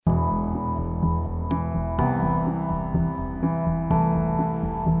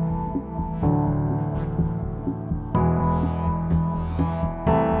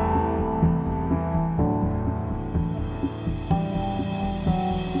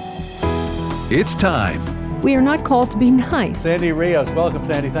It's time. We are not called to be nice. Sandy Rios. Welcome,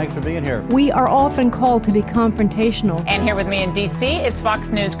 Sandy. Thanks for being here. We are often called to be confrontational. And here with me in D.C. is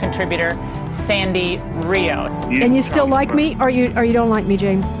Fox News contributor Sandy Rios. And you still like me, or you don't like me,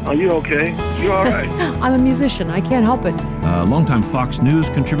 James? Are you okay? You all right? I'm a musician. I can't help it. Longtime Fox News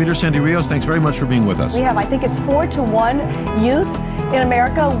contributor Sandy Rios, thanks very much for being with us. We have, I think it's 4-1 youth in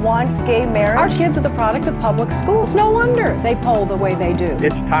America wants gay marriage. Our kids are the product of public schools. No wonder they poll the way they do.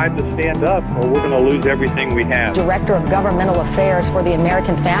 It's time to stand up or we're going to lose everything we have. Director of Governmental Affairs for the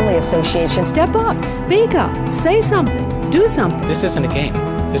American Family Association. Step up, speak up, say something, do something. This isn't a game.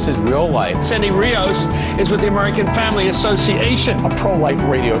 This is real life. Sandy Rios is with the American Family Association, a pro-life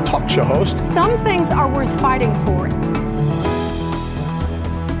radio talk show host. Some things are worth fighting for.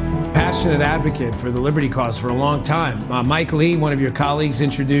 Passionate advocate for the liberty cause for a long time. Mike Lee, one of your colleagues,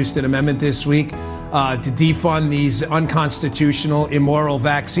 introduced an amendment this week to defund these unconstitutional, immoral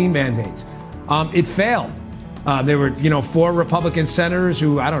vaccine mandates. It failed. There were, 4 Republican senators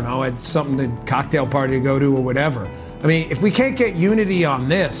who, I don't know, had something, a cocktail party to go to or whatever. I mean, if we can't get unity on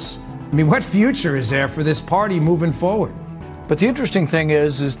this, what future is there for this party moving forward? But the interesting thing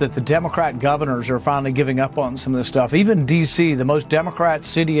is that the Democrat governors are finally giving up on some of this stuff. Even D.C., the most Democrat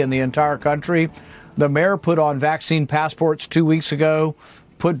city in the entire country, the mayor put on vaccine passports 2 weeks ago,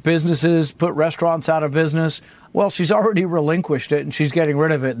 put restaurants out of business. Well, she's already relinquished it, and she's getting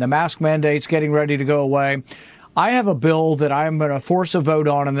rid of it. And the mask mandate's getting ready to go away. I have a bill that I'm going to force a vote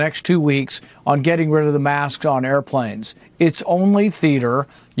on in the next 2 weeks on getting rid of the masks on airplanes. It's only theater.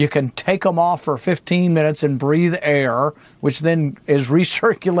 You can take them off for 15 minutes and breathe air, which then is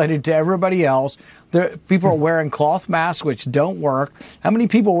recirculated to everybody else. People are wearing cloth masks, which don't work. How many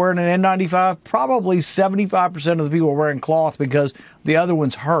people are wearing an N95? Probably 75% of the people are wearing cloth because the other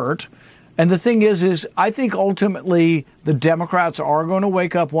ones hurt. And the thing is I think ultimately the Democrats are going to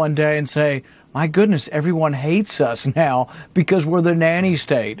wake up one day and say, my goodness, everyone hates us now because we're the nanny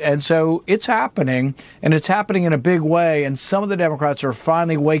state. And so it's happening, and it's happening in a big way, and some of the Democrats are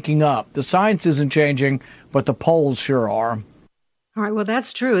finally waking up. The science isn't changing, but the polls sure are. All right, well,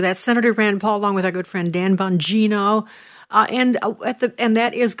 that's true. That's Senator Rand Paul, along with our good friend Dan Bongino. And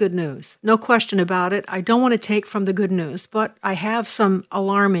that is good news. No question about it. I don't want to take from the good news, but I have some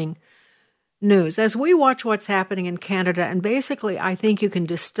alarming news. As we watch what's happening in Canada, and basically I think you can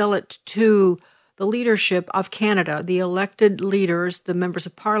distill it to the leadership of Canada, the elected leaders, the members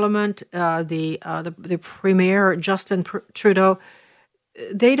of parliament, the premier, Justin Trudeau,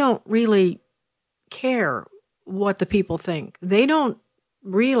 they don't really care what the people think. They don't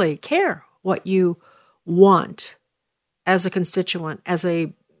really care what you want as a constituent, as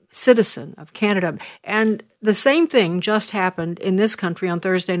a citizen of Canada. And the same thing just happened in this country on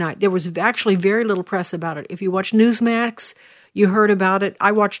Thursday night. There was actually very little press about it. If you watch Newsmax, you heard about it.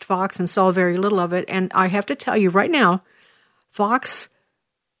 I watched Fox and saw very little of it. And I have to tell you right now, Fox,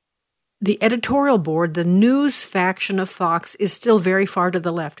 the editorial board, the news faction of Fox is still very far to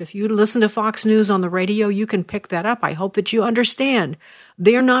the left. If you listen to Fox News on the radio, you can pick that up. I hope that you understand.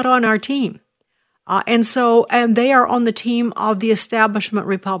 They're not on our team. And they are on the team of the establishment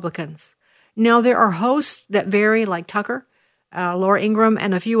Republicans. Now, there are hosts that vary, like Tucker, Laura Ingraham,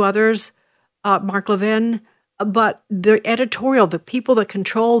 and a few others, Mark Levin, but the editorial, the people that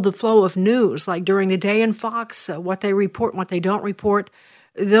control the flow of news, like during the day in Fox, what they report, what they don't report,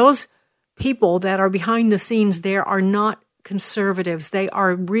 those people that are behind the scenes there are not conservatives. They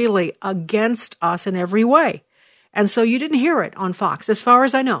are really against us in every way. And so you didn't hear it on Fox, as far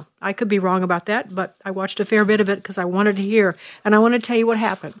as I know. I could be wrong about that, but I watched a fair bit of it because I wanted to hear. And I want to tell you what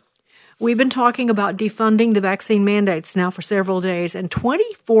happened. We've been talking about defunding the vaccine mandates now for several days, and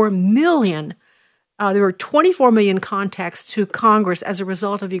 24 million, there were 24 million contacts to Congress as a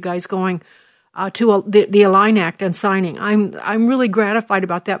result of you guys going to the Align Act and signing. I'm really gratified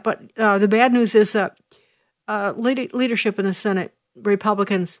about that. But the bad news is that leadership in the Senate,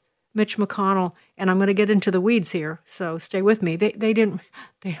 Republicans, Mitch McConnell, and I'm going to get into the weeds here, so stay with me. They don't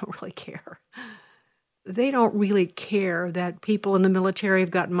really care. They don't really care that people in the military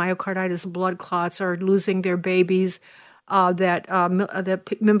have gotten myocarditis, blood clots, are losing their babies, that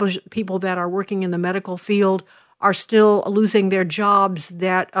people that are working in the medical field are still losing their jobs,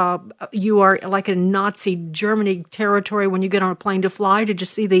 that you are like in Nazi Germany territory when you get on a plane to fly. Did you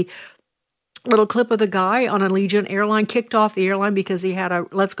see the little clip of the guy on Allegiant Airline kicked off the airline because he had a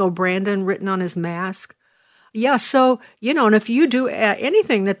 "Let's Go Brandon" written on his mask? Yeah, so, and if you do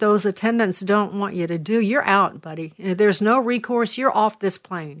anything that those attendants don't want you to do, you're out, buddy. There's no recourse. You're off this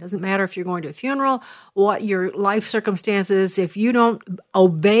plane. Doesn't matter if you're going to a funeral, what your life circumstances. If you don't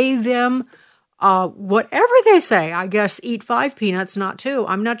obey them, whatever they say, I guess eat 5 peanuts, not 2.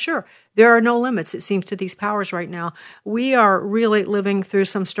 I'm not sure. There are no limits, it seems, to these powers right now. We are really living through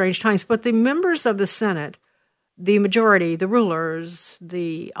some strange times. But the members of the Senate, the majority, the rulers,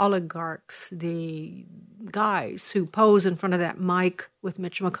 the oligarchs, the guys who pose in front of that mic with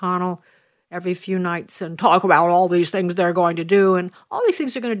Mitch McConnell every few nights and talk about all these things they're going to do and all these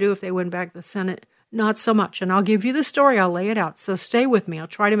things they're going to do if they win back the Senate, not so much. And I'll give you the story. I'll lay it out. So stay with me. I'll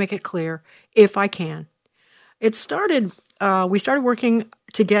try to make it clear if I can. It started, we started working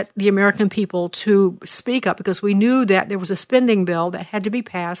to get the American people to speak up because we knew that there was a spending bill that had to be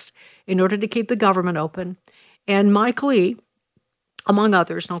passed in order to keep the government open. And Mike Lee, among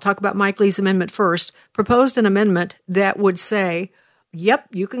others, and I'll talk about Mike Lee's amendment first, proposed an amendment that would say, yep,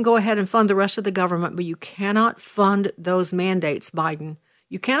 you can go ahead and fund the rest of the government, but you cannot fund those mandates, Biden.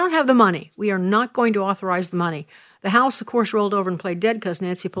 You cannot have the money. We are not going to authorize the money. The House, of course, rolled over and played dead because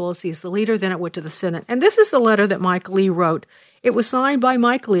Nancy Pelosi is the leader. Then it went to the Senate. And this is the letter that Mike Lee wrote. It was signed by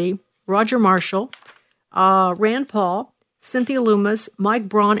Mike Lee, Roger Marshall, Rand Paul, Cynthia Lummis, Mike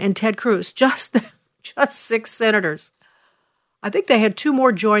Braun, and Ted Cruz. Just 6 senators. I think they had 2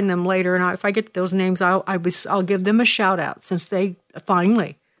 more join them later, and if I get those names, I'll give them a shout-out since they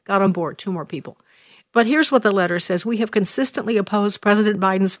finally got on board, 2 more people. But here's what the letter says. We have consistently opposed President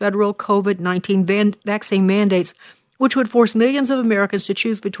Biden's federal COVID-19 vaccine mandates, which would force millions of Americans to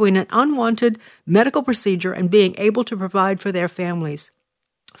choose between an unwanted medical procedure and being able to provide for their families.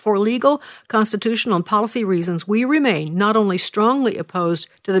 For legal, constitutional, and policy reasons, we remain not only strongly opposed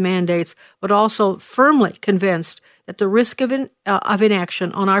to the mandates, but also firmly convinced that the risk of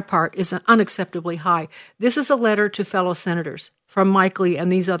inaction on our part is unacceptably high. This is a letter to fellow senators from Mike Lee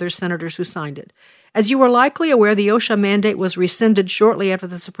and these other senators who signed it. As you are likely aware, the OSHA mandate was rescinded shortly after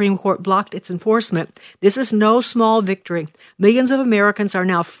the Supreme Court blocked its enforcement. This is no small victory. Millions of Americans are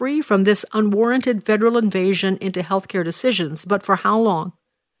now free from this unwarranted federal invasion into healthcare decisions. But for how long?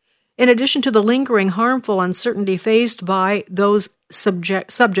 In addition to the lingering harmful uncertainty faced by those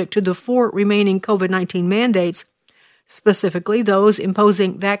subject to the 4 remaining COVID-19 mandates, specifically those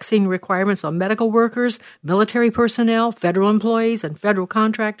imposing vaccine requirements on medical workers, military personnel, federal employees, and federal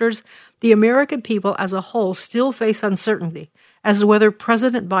contractors, the American people as a whole still face uncertainty as to whether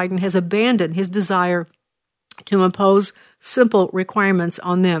President Biden has abandoned his desire to impose simple requirements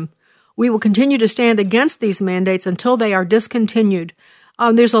on them. We will continue to stand against these mandates until they are discontinued.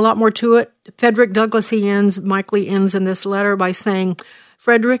 There's a lot more to it. Frederick Douglass, Mike Lee ends in this letter by saying,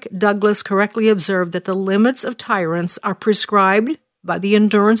 Frederick Douglass correctly observed that the limits of tyrants are prescribed by the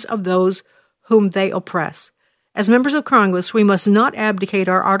endurance of those whom they oppress. As members of Congress, we must not abdicate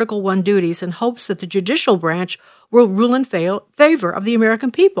our Article I duties in hopes that the judicial branch will rule in favor of the American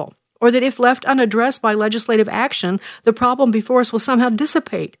people, or that if left unaddressed by legislative action, the problem before us will somehow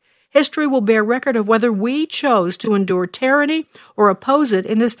dissipate. History will bear record of whether we chose to endure tyranny or oppose it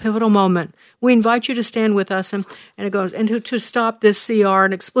in this pivotal moment. We invite you to stand with us, and it goes, and to stop this CR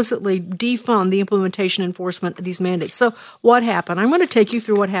and explicitly defund the implementation enforcement of these mandates. So what happened? I'm going to take you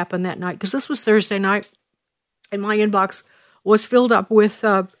through what happened that night, because this was Thursday night, and my inbox was filled up with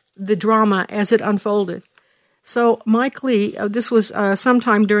the drama as it unfolded. So Mike Lee, this was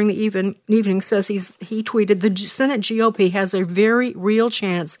sometime during the evening, says he tweeted, the Senate GOP has a very real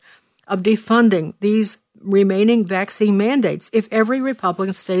chance of defunding these remaining vaccine mandates if every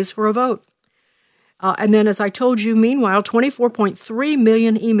Republican stays for a vote. And then, as I told you, meanwhile, 24.3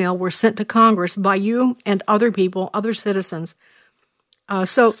 million emails were sent to Congress by you and other people, other citizens.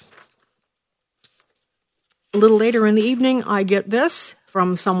 So a little later in the evening, I get this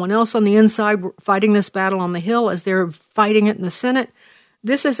from someone else on the inside fighting this battle on the Hill as they're fighting it in the Senate.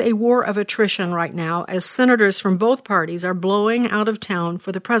 This is a war of attrition right now as senators from both parties are blowing out of town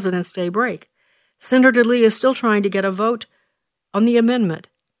for the President's Day break. Senator Lee is still trying to get a vote on the amendment.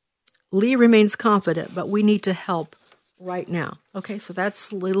 Lee remains confident, but we need to help right now. Okay, so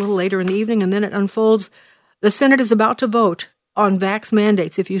that's a little later in the evening, and then it unfolds. The Senate is about to vote on vax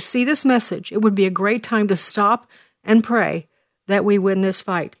mandates. If you see this message, it would be a great time to stop and pray that we win this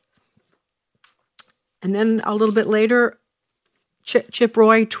fight. And then a little bit later, Chip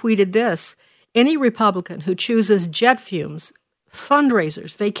Roy tweeted this: any Republican who chooses jet fumes,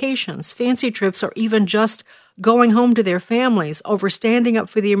 fundraisers, vacations, fancy trips, or even just going home to their families over standing up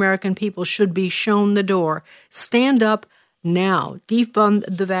for the American people should be shown the door. Stand up now. Defund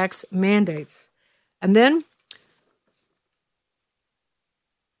the vax mandates. And then,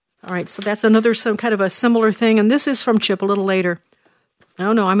 all right, so that's some kind of a similar thing, and this is from Chip a little later. No,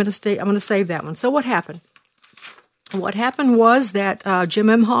 I'm going to save that one. So what happened? What happened was that Jim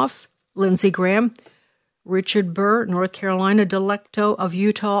Emhoff, Lindsey Graham, Richard Burr, North Carolina, Delecto of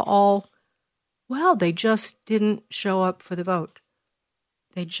Utah, all Well, they just didn't show up for the vote.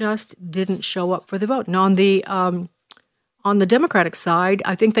 They just didn't show up for the vote. And on the Democratic side,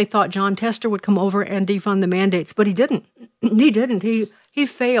 I think they thought John Tester would come over and defund the mandates, but he didn't. He didn't. He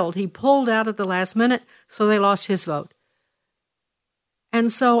failed. He pulled out at the last minute, so they lost his vote.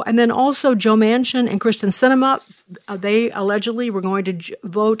 And then also Joe Manchin and Kyrsten Sinema, they allegedly were going to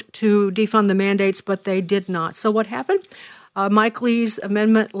vote to defund the mandates, but they did not. So what happened? Mike Lee's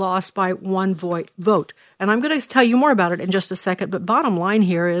amendment lost by one vote. And I'm going to tell you more about it in just a second, but bottom line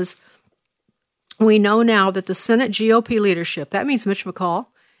here is we know now that the Senate GOP leadership, that means Mitch McConnell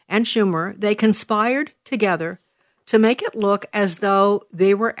and Schumer, they conspired together to make it look as though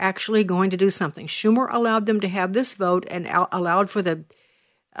they were actually going to do something. Schumer allowed them to have this vote and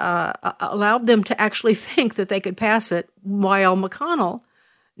allowed them to actually think that they could pass it, while McConnell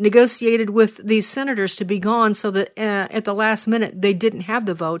negotiated with these senators to be gone so that at the last minute they didn't have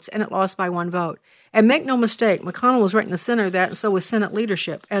the votes, and it lost by one vote. And make no mistake, McConnell was right in the center of that, and so was Senate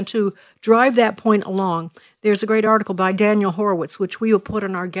leadership. And to drive that point along, there's a great article by Daniel Horowitz, which we will put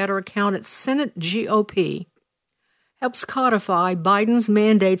on our Getter account at Senate GOP, helps codify Biden's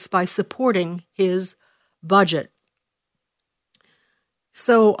mandates by supporting his budget.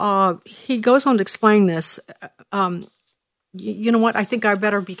 So he goes on to explain this. You know what? I think I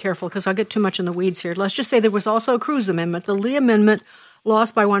better be careful because I'll get too much in the weeds here. Let's just say there was also a Cruz amendment. The Lee amendment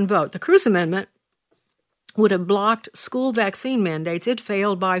lost by one vote. The Cruz amendment would have blocked school vaccine mandates. It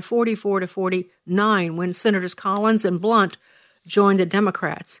failed by 44 to 49 when Senators Collins and Blunt joined the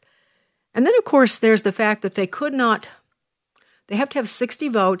Democrats. And then, of course, there's the fact that they have to have 60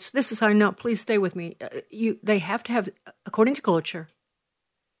 votes. This is how I know. Please stay with me. They have to have, according to culture,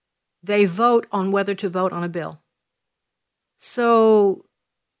 they vote on whether to vote on a bill. So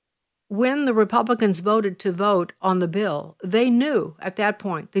when the Republicans voted to vote on the bill, they knew at that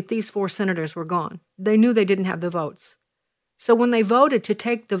point that these 4 senators were gone. They knew they didn't have the votes. So when they voted to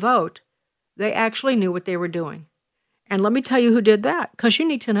take the vote, they actually knew what they were doing. And let me tell you who did that, because you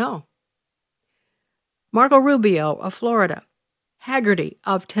need to know. Marco Rubio of Florida, Hagerty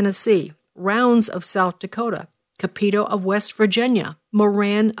of Tennessee, Rounds of South Dakota, Capito of West Virginia,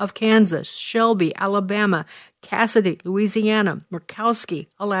 Moran of Kansas, Shelby, Alabama, Cassidy, Louisiana, Murkowski,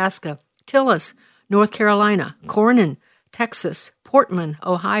 Alaska, Tillis, North Carolina, Cornyn, Texas, Portman,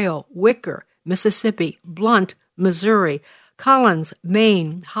 Ohio, Wicker, Mississippi, Blunt, Missouri, Collins,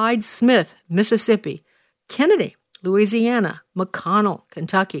 Maine, Hyde-Smith, Mississippi, Kennedy, Louisiana, McConnell,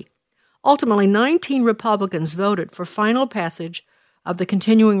 Kentucky. Ultimately, 19 Republicans voted for final passage of the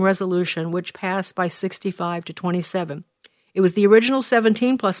continuing resolution, which passed by 65 to 27. It was the original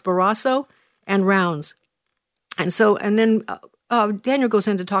 17 plus Barrasso and Rounds. And then Daniel goes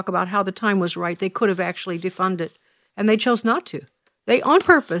in to talk about how the time was right. They could have actually defunded, and they chose not to. They, on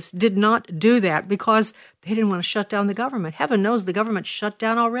purpose, did not do that because they didn't want to shut down the government. Heaven knows the government shut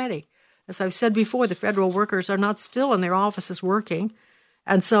down already. As I've said before, the federal workers are not still in their offices working,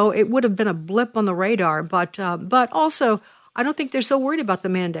 and so it would have been a blip on the radar. But also, I don't think they're so worried about the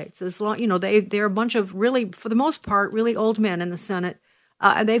mandates. As long, they're a bunch of really, for the most part, really old men in the Senate.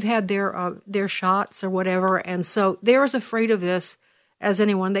 They've had their shots or whatever, and so they're as afraid of this as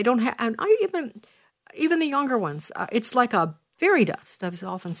anyone. They don't have, and even the younger ones. It's like a fairy dust. I've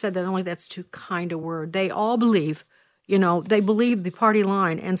often said that. Only that's too kind a word. They all believe, they believe the party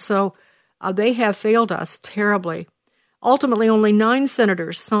line, and so they have failed us terribly. Ultimately, only 9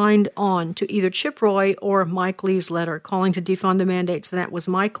 senators signed on to either Chip Roy or Mike Lee's letter calling to defund the mandates. And that was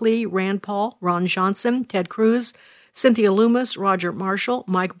Mike Lee, Rand Paul, Ron Johnson, Ted Cruz, Cynthia Loomis, Roger Marshall,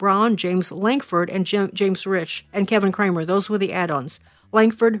 Mike Braun, James Lankford, and James Rich, and Kevin Cramer. Those were the add-ons.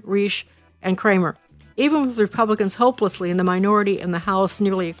 Lankford, Risch, and Cramer. Even with Republicans hopelessly in the minority in the House,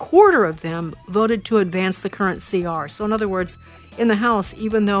 nearly a quarter of them voted to advance the current CR. So in other words, in the House,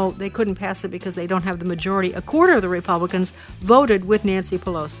 even though they couldn't pass it because they don't have the majority, a quarter of the Republicans voted with Nancy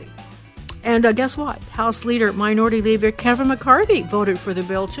Pelosi. And guess what? House Minority Leader Kevin McCarthy voted for the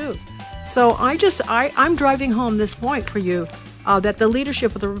bill too. So I'm driving home this point for you that the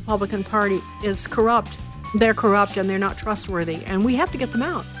leadership of the Republican Party is corrupt. They're corrupt and they're not trustworthy. And we have to get them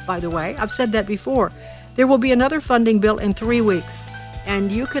out, by the way. I've said that before. There will be another funding bill in 3 weeks.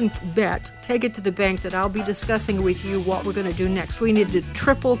 And you can bet, take it to the bank, that I'll be discussing with you what we're going to do next. We need to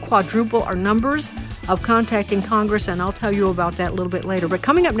triple, quadruple our numbers of contacting Congress, and I'll tell you about that a little bit later. But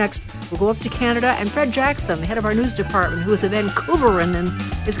coming up next, we'll go up to Canada, and Fred Jackson, the head of our news department, who is a Vancouveran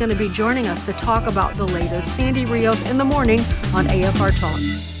and is going to be joining us to talk about the latest. Sandy Rios in the morning on AFR Talk.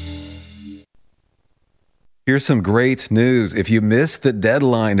 Here's some great news. If you missed the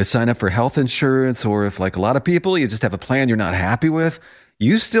deadline to sign up for health insurance, or if, like a lot of people, you just have a plan you're not happy with,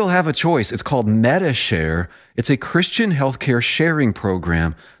 you still have a choice. It's called MediShare. It's a Christian healthcare sharing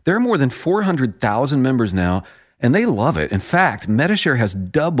program. There are more than 400,000 members now, and they love it. In fact, MediShare has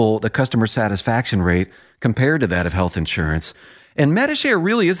double the customer satisfaction rate compared to that of health insurance. And MediShare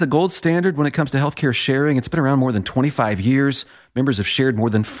really is the gold standard when it comes to healthcare sharing. It's been around more than 25 years. Members have shared more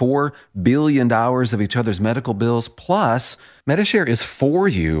than $4 billion of each other's medical bills. Plus, MediShare is for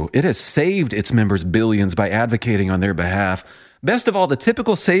you. It has saved its members billions by advocating on their behalf. Best of all, the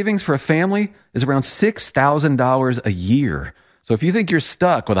typical savings for a family is around $6,000 a year. So if you think you're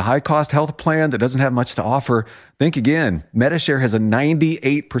stuck with a high-cost health plan that doesn't have much to offer, think again. MediShare has a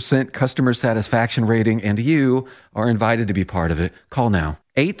 98% customer satisfaction rating, and you are invited to be part of it. Call now.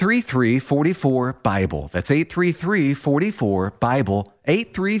 833-44-BIBLE. That's 833-44-BIBLE.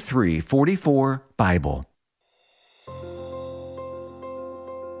 833-44-BIBLE.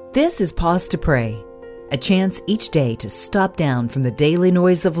 This is Pause to Pray, a chance each day to stop down from the daily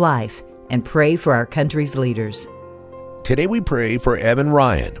noise of life and pray for our country's leaders. Today we pray for Evan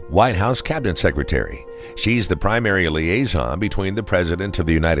Ryan, White House Cabinet Secretary. She's the primary liaison between the President of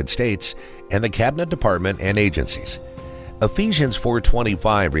the United States and the Cabinet Department and agencies. Ephesians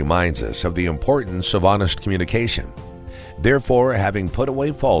 4:25 reminds us of the importance of honest communication. Therefore, having put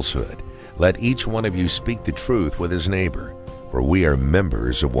away falsehood, let each one of you speak the truth with his neighbor, for we are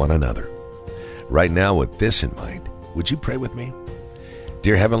members of one another. Right now, with this in mind, would you pray with me?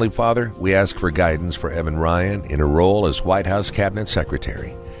 Dear Heavenly Father, we ask for guidance for Evan Ryan in her role as White House Cabinet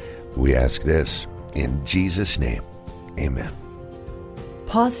Secretary. We ask this in Jesus' name. Amen.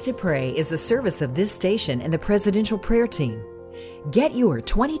 Pause to Pray is the service of this station and the Presidential Prayer Team. Get your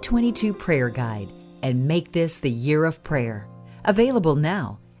 2022 prayer guide and make this the year of prayer. Available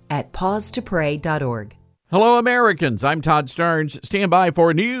now at pausetopray.org. Hello, Americans. I'm Todd Starnes. Stand by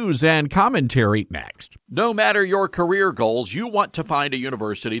for news and commentary next. No matter your career goals, you want to find a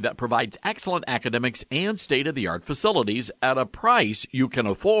university that provides excellent academics and state-of-the-art facilities at a price you can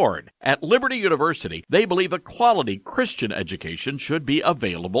afford. At Liberty University, they believe a quality Christian education should be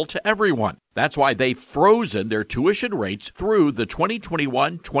available to everyone. That's why they've frozen their tuition rates through the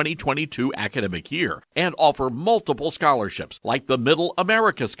 2021-2022 academic year and offer multiple scholarships like the Middle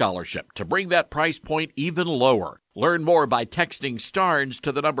America Scholarship to bring that price point even lower. Learn more by texting STARNS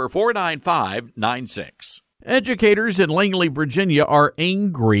to the number 49596. Educators in Langley, Virginia are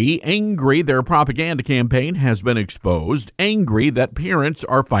angry their propaganda campaign has been exposed, angry that parents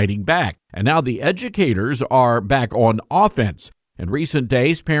are fighting back. And now the educators are back on offense. In recent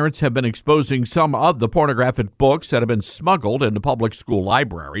days, parents have been exposing some of the pornographic books that have been smuggled into public school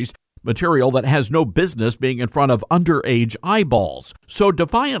libraries, material that has no business being in front of underage eyeballs. So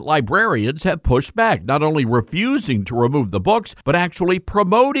defiant librarians have pushed back, not only refusing to remove the books, but actually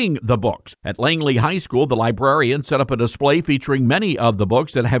promoting the books. At Langley High School, the librarian set up a display featuring many of the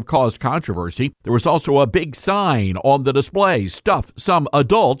books that have caused controversy. There was also a big sign on the display, "Stuff some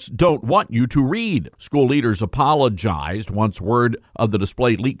adults don't want you to read." School leaders apologized once word of the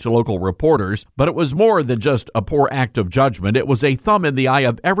display leaked to local reporters, but it was more than just a poor act of judgment. It was a thumb in the eye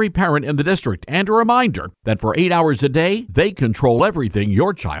of every parent in the district and a reminder that for 8 hours a day, they control everything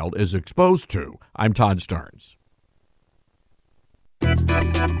your child is exposed to. I'm Todd Starnes.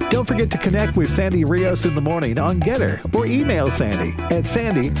 Don't forget to connect with Sandy Rios in the morning on Getter or email Sandy at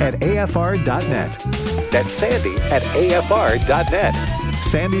sandy@afr.net. That's sandy@afr.net.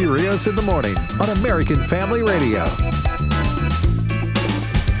 Sandy Rios in the morning on American Family Radio.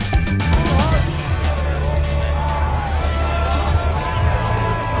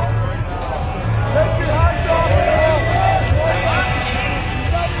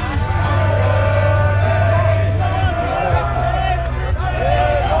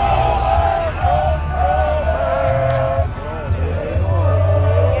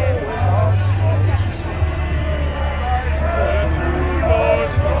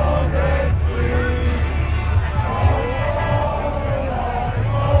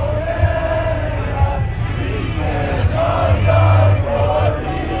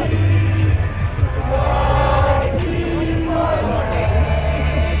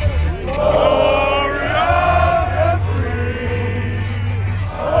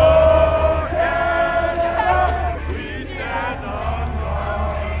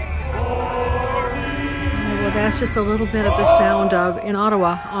 Just a little bit of the sound of in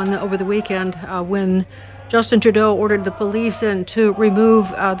Ottawa over the weekend when Justin Trudeau ordered the police in to remove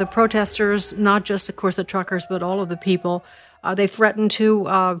the protesters, not just, of course, the truckers, but all of the people. They threatened to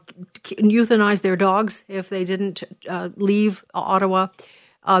euthanize their dogs if they didn't leave Ottawa.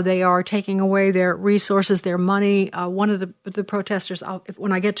 They are taking away their resources, their money. One of the protesters,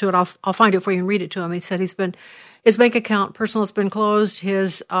 when I get to it, I'll find it for you and read it to him. He said he's been His bank account, personal, has been closed.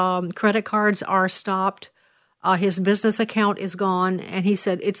 His credit cards are stopped. His business account is gone. And he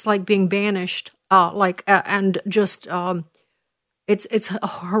said it's like being banished, it's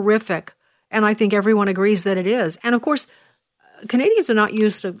horrific. And I think everyone agrees that it is. And of course, Canadians are not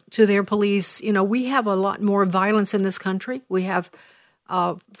used to their police. You know, we have a lot more violence in this country. We have,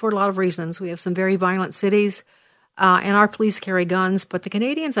 for a lot of reasons, we have some very violent cities, and our police carry guns. But the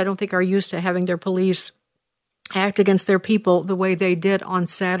Canadians, I don't think, are used to having their police act against their people the way they did on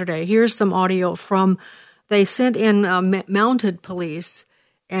Saturday. Here's some audio from, they sent in mounted police,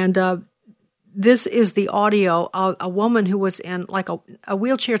 and this is the audio of a woman who was in like a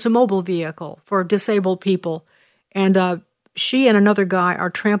wheelchair. It's a mobile vehicle for disabled people. And she and another guy are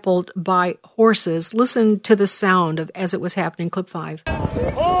trampled by horses. Listen to the sound as it was happening. Clip 5.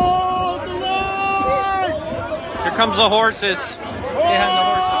 Hold the line! Here comes the horses. Behind the horses.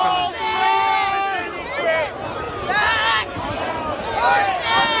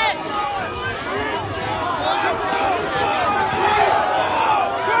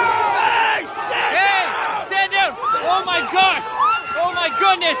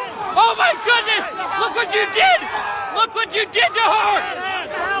 Goodness! Oh my goodness! Look what you did! Look what you did to her!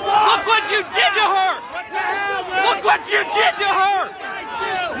 Look what you did to her! Look what you did to her!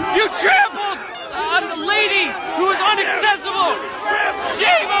 You trampled on the lady who is inaccessible!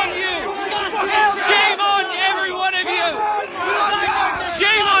 Shame on you! Shame on every one of you!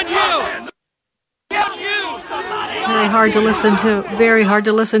 Shame on you! Very hard to listen to. Very hard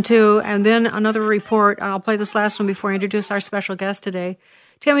to listen to. And then another report, and I'll play this last one before I introduce our special guest today.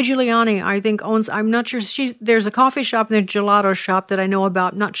 Tammy Giuliani, I think, owns, I'm not sure, there's a coffee shop and a gelato shop that I know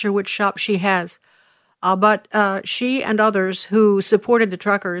about. Not sure which shop she has. But she and others who supported the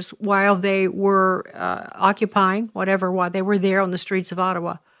truckers while they were occupying, while they were there on the streets of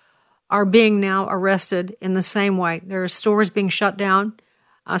Ottawa, are being now arrested in the same way. There are stores being shut down.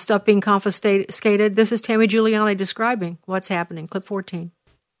 Stuff being confiscated. This is Tammy Giuliani describing what's happening. Clip 14.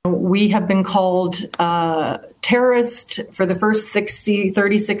 We have been called terrorist for the first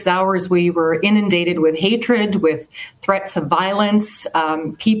 36 hours. We were inundated with hatred, with threats of violence.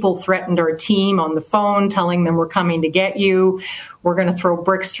 People threatened our team on the phone, telling them we're coming to get you. We're going to throw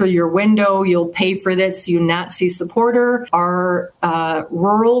bricks through your window. You'll pay for this, you Nazi supporter. Our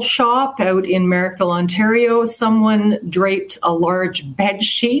rural shop out in Merrickville, Ontario, someone draped a large bed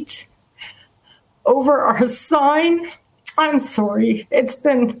sheet over our sign. I'm sorry. It's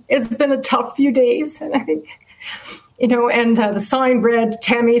been a tough few days, and I think, and the sign read,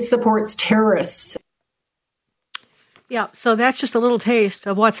 "Tammy supports terrorists." Yeah, so that's just a little taste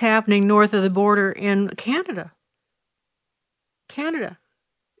of what's happening north of the border in Canada. Canada.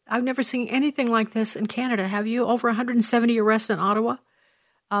 I've never seen anything like this in Canada. Have you? Over 170 arrests in Ottawa.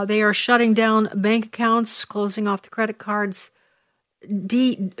 They are shutting down bank accounts, closing off the credit cards,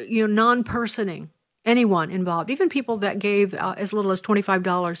 non-personing anyone involved. Even people that gave as little as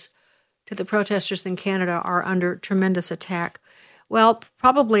 $25 to the protesters in Canada are under tremendous attack. Well,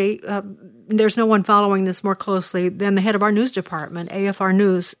 probably there's no one following this more closely than the head of our news department, AFR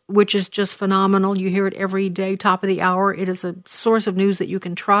News, which is just phenomenal. You hear it every day, top of the hour. It is a source of news that you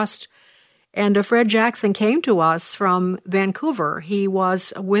can trust. And Fred Jackson came to us from Vancouver. He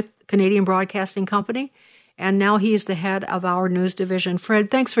was with Canadian Broadcasting Company, and now he is the head of our news division. Fred,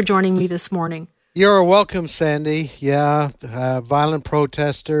 thanks for joining me this morning. You're welcome, Sandy. Yeah, violent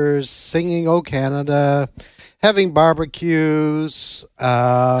protesters singing "O Canada," having barbecues,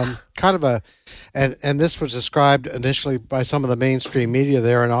 and this was described initially by some of the mainstream media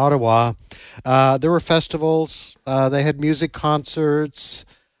there in Ottawa. There were festivals. They had music concerts.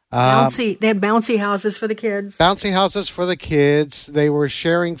 They had bouncy houses for the kids. Bouncy houses for the kids. They were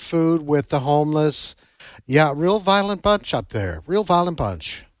sharing food with the homeless. Yeah, real violent bunch up there. Real violent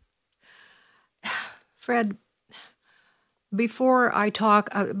bunch. Fred, before I talk,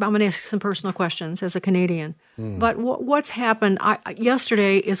 I'm going to ask some personal questions as a Canadian. But what's happened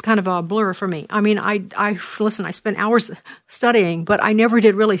yesterday is kind of a blur for me. I mean, I spent hours studying, but I never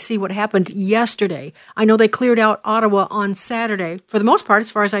did really see what happened yesterday. I know they cleared out Ottawa on Saturday. For the most part,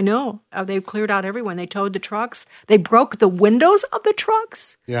 as far as I know, they've cleared out everyone. They towed the trucks. They broke the windows of the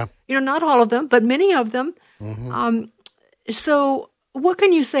trucks. Yeah. Not all of them, but many of them. Mm-hmm. So what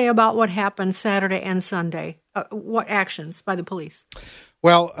can you say about what happened Saturday and Sunday? What actions by the police?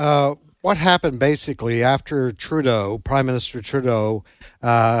 Well, what happened basically after Prime Minister Trudeau,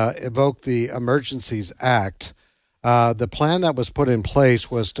 evoked the Emergencies Act, the plan that was put in place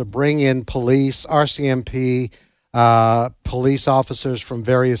was to bring in police, RCMP, police officers from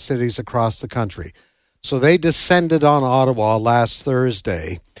various cities across the country. So they descended on Ottawa last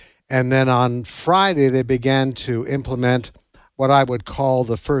Thursday, And then on Friday, they began to implement what I would call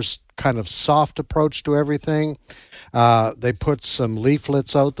the first kind of soft approach to everything. They put some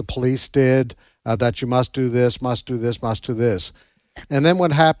leaflets out, the police did, that you must do this, must do this, must do this. And then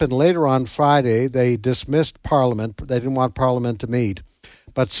what happened later on Friday, they dismissed Parliament. They didn't want Parliament to meet.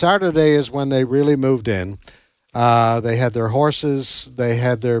 But Saturday is when they really moved in. They had their horses, they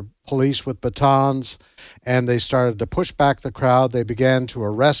had their police with batons, and they started to push back the crowd. They began to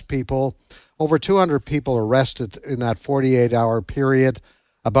arrest people. Over 200 people arrested in that 48-hour period.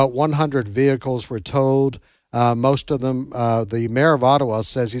 About 100 vehicles were towed. Most of them, the mayor of Ottawa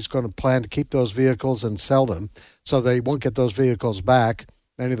says he's going to plan to keep those vehicles and sell them, so they won't get those vehicles back.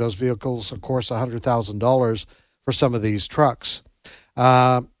 Many of those vehicles, of course, $100,000 for some of these trucks.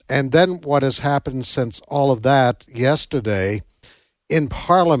 And then what has happened since all of that yesterday, in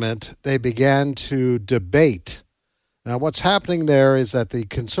Parliament, they began to debate. Now, what's happening there is that the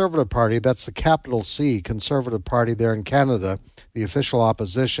Conservative Party, that's the capital C, Conservative Party there in Canada, the official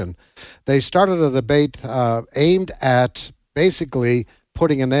opposition, they started a debate aimed at basically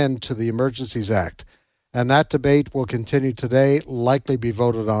putting an end to the Emergencies Act. And that debate will continue today, likely be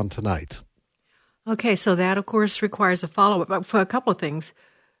voted on tonight. Okay, so that, of course, requires a follow-up for a couple of things.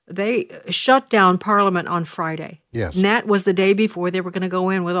 They shut down Parliament on Friday. Yes. And that was the day before they were going to go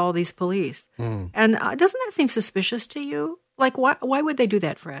in with all these police. And doesn't that seem suspicious to you? Like, why would they do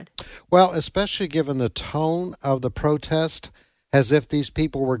that, Fred? Well, especially given the tone of the protest, as if these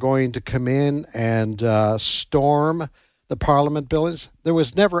people were going to come in and storm the Parliament buildings. There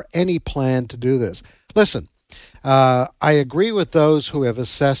was never any plan to do this. Listen, I agree with those who have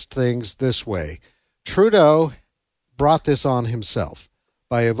assessed things this way. Trudeau brought this on himself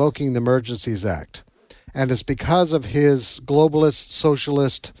by evoking the Emergencies Act. And it's because of his globalist,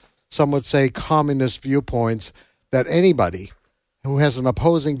 socialist, some would say communist viewpoints that anybody who has an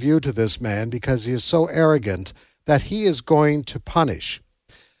opposing view to this man, because he is so arrogant, that he is going to punish.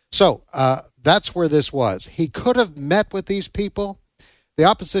 So that's where this was. He could have met with these people. The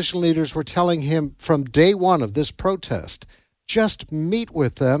opposition leaders were telling him from day one of this protest, just meet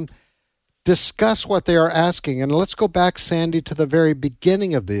with them, discuss what they are asking. And let's go back, Sandy, to the very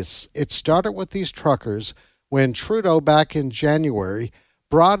beginning of this. It started with these truckers when Trudeau, back in January,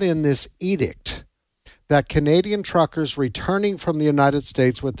 brought in this edict that Canadian truckers returning from the United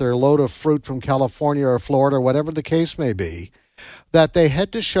States with their load of fruit from California or Florida, whatever the case may be, that they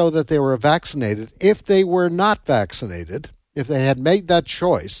had to show that they were vaccinated. If they were not vaccinated, if they had made that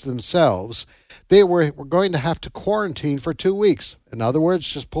choice themselves, they were going to have to quarantine for 2 weeks. In other words,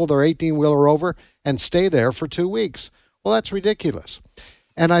 just pull their 18-wheeler over and stay there for 2 weeks. Well, that's ridiculous.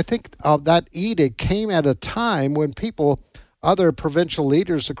 And I think that edict came at a time when people, other provincial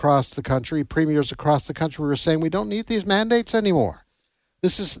leaders across the country, premiers across the country, were saying, we don't need these mandates anymore.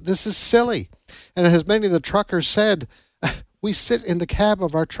 This is silly. And as many of the truckers said, we sit in the cab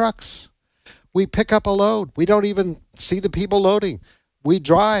of our trucks. We pick up a load. We don't even see the people loading. We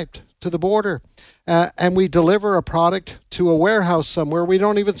drive to the border and we deliver a product to a warehouse somewhere. We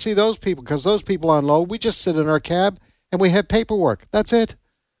don't even see those people because those people unload. We just sit in our cab and we have paperwork. That's it.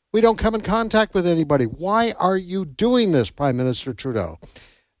 We don't come in contact with anybody. Why are you doing this, Prime Minister Trudeau?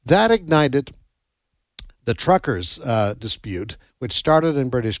 That ignited the truckers' dispute, which started in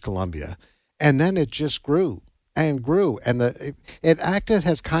British Columbia, and then it just grew and grew. And it acted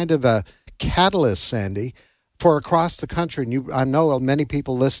as kind of a catalyst, Sandy, for across the country. And I know many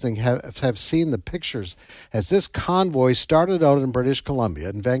people listening have seen the pictures as this convoy started out in British Columbia,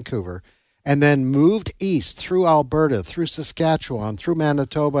 in Vancouver, and then moved east through Alberta, through Saskatchewan, through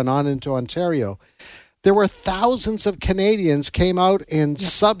Manitoba, and on into Ontario. There were thousands of Canadians came out in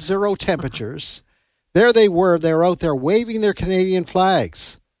sub-zero temperatures. There they were out there waving their Canadian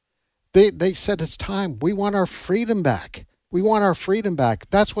flags. They said, it's time. We want our freedom back. We want our freedom back.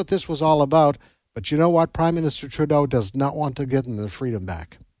 That's what this was all about. But you know what? Prime Minister Trudeau does not want to get the freedom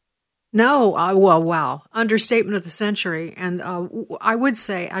back. No, well, wow. Understatement of the century. And I would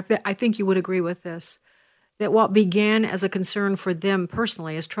say, I think you would agree with this, that what began as a concern for them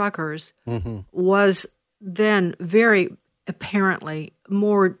personally as truckers was then very apparently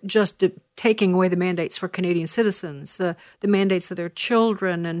more just taking away the mandates for Canadian citizens, the mandates of their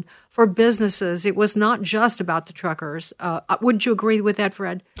children, and for businesses. It was not just about the truckers. Wouldn't you agree with that,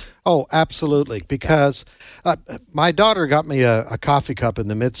 Fred? Oh, absolutely. Because my daughter got me a coffee cup in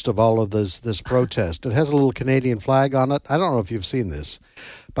the midst of all of this protest. It has a little Canadian flag on it. I don't know if you've seen this.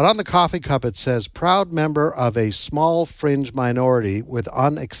 But on the coffee cup, it says, proud member of a small fringe minority with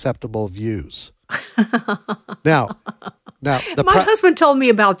unacceptable views. Now, my husband told me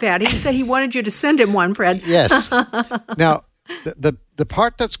about that. He said he wanted you to send him one, Fred. Yes. Now, The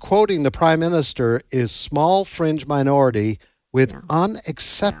part that's quoting the prime minister is small fringe minority with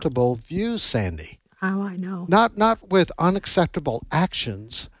unacceptable views, Sandy. Oh, I know. Not with unacceptable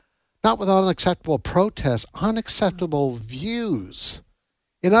actions, not with unacceptable protests, unacceptable views.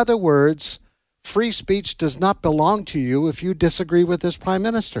 In other words, free speech does not belong to you if you disagree with this prime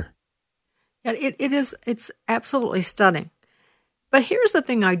minister. Yeah, it's absolutely stunning. But here's the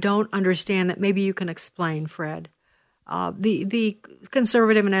thing I don't understand that maybe you can explain, Fred. The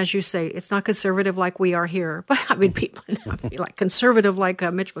conservative, and as you say, it's not conservative like we are here, but I mean, people like conservative like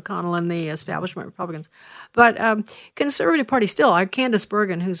Mitch McConnell and the establishment Republicans. But Conservative Party still, Candace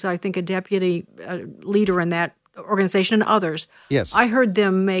Bergen, who's I think a deputy leader in that organization, and others. Yes. I heard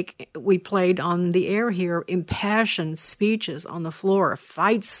them we played on the air here, impassioned speeches on the floor,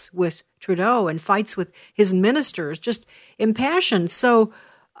 fights with Trudeau and fights with his ministers, just impassioned. So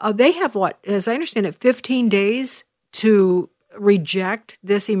they have as I understand it, 15 days to reject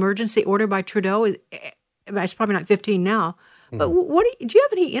this emergency order by Trudeau. It's probably not 15 now. But do you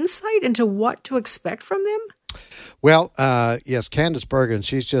have any insight into what to expect from them? Well, yes, Candace Bergen,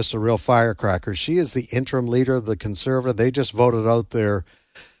 she's just a real firecracker. She is the interim leader of the Conservative. They just voted out the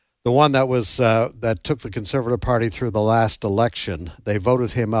one that was that took the Conservative Party through the last election. They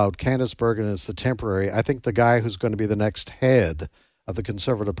voted him out. Candace Bergen is the temporary. I think the guy who's going to be the next head of the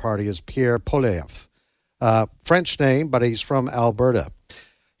Conservative Party is Pierre Poilievre. French name, but he's from Alberta.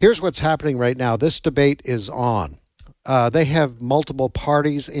 Here's what's happening right now. This debate is on. They have multiple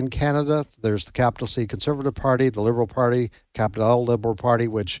parties in Canada. There's the capital C Conservative Party, the Liberal Party, capital L Liberal Party,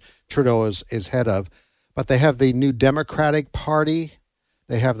 which Trudeau is head of. But they have the New Democratic Party.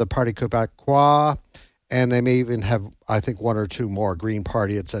 They have the Parti Québécois, and they may even have, I think, one or two more, Green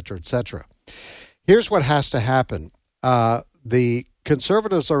Party, et cetera, et cetera. Here's what has to happen. The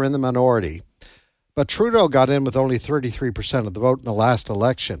Conservatives are in the minority, but Trudeau got in with only 33% of the vote in the last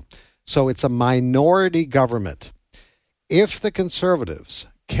election. So it's a minority government. If the Conservatives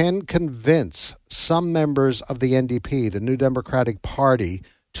can convince some members of the NDP, the New Democratic Party,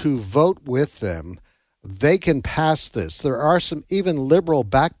 to vote with them, they can pass this. There are some even liberal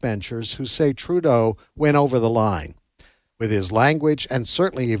backbenchers who say Trudeau went over the line with his language and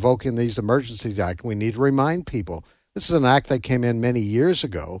certainly evoking these Emergencies Act. We need to remind people, this is an act that came in many years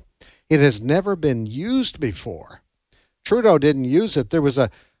ago. It has never been used before. Trudeau didn't use it. There was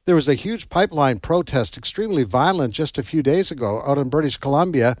a huge pipeline protest, extremely violent, just a few days ago out in British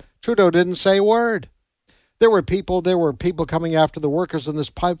Columbia. Trudeau didn't say a word. There were people coming after the workers in this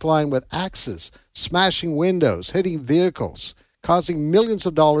pipeline with axes, smashing windows, hitting vehicles, causing millions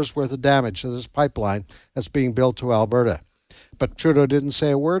of dollars worth of damage to this pipeline that's being built to Alberta. But Trudeau didn't say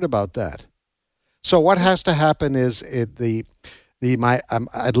a word about that. So what has to happen is at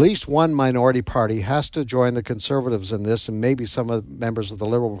least one minority party has to join the Conservatives in this, and maybe some of the members of the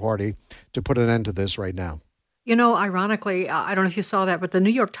Liberal Party, to put an end to this right now. You know, ironically, I don't know if you saw that, but the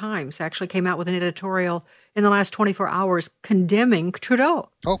New York Times actually came out with an editorial in the last 24 hours condemning Trudeau.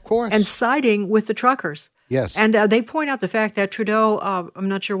 Oh, of course. And siding with the truckers. Yes. And they point out the fact that Trudeau, I'm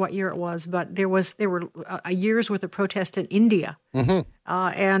not sure what year it was, but there were a year's worth of protest in India. Mm-hmm.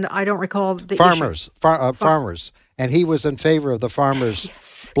 And I don't recall the farmers. And he was in favor of the farmers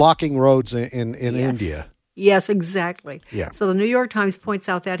blocking roads in India. Yes, exactly. Yeah. So the New York Times points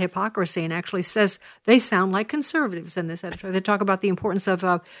out that hypocrisy and actually says they sound like conservatives in this editorial. They talk about the importance of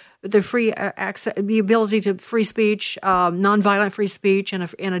the free access, the ability to free speech, nonviolent free speech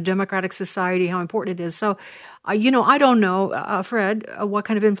in a democratic society, how important it is. So, I don't know, Fred, what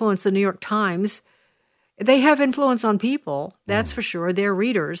kind of influence the New York Times. They have influence on people, that's for sure. They're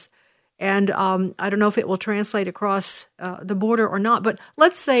readers. And I don't know if it will translate across the border or not. But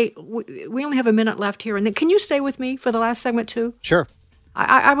let's say we only have a minute left here. And then, can you stay with me for the last segment too? Sure.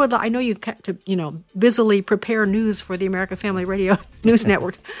 I would. I know you to busily prepare news for the American Family Radio News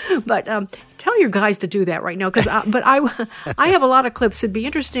Network, but tell your guys to do that right now. But I have a lot of clips. It'd be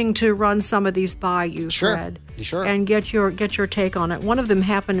interesting to run some of these by you, Fred, and get your take on it. One of them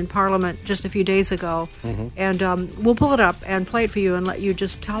happened in Parliament just a few days ago, and we'll pull it up and play it for you and let you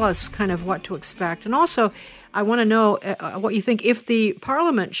just tell us kind of what to expect. And also, I want to know what you think if the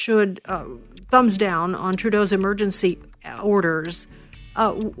Parliament should thumbs down on Trudeau's emergency orders.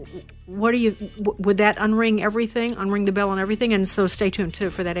 Would that unring the bell on everything? And so stay tuned too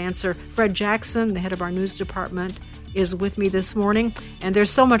for that answer. Fred Jackson, the head of our news department, is with me this morning. And there's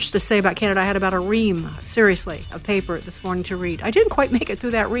so much to say about Canada. I had about a ream, seriously, of paper this morning to read. I didn't quite make it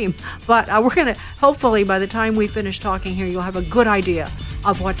through that ream, but we're going to, hopefully by the time we finish talking here, you'll have a good idea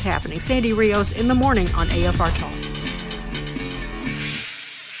of what's happening. Sandy Rios in the morning on AFR Talk.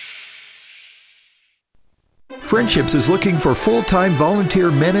 Friendships is looking for full-time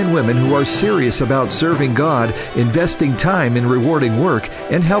volunteer men and women who are serious about serving God, investing time in rewarding work,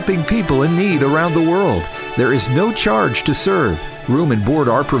 and helping people in need around the world. There is no charge to serve. Room and board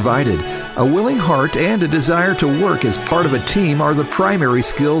are provided. A willing heart and a desire to work as part of a team are the primary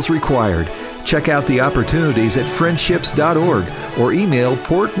skills required. Check out the opportunities at friendships.org or email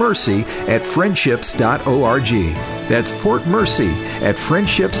portmercy@friendships.org. That's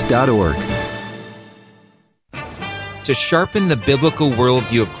portmercy@friendships.org. To sharpen the biblical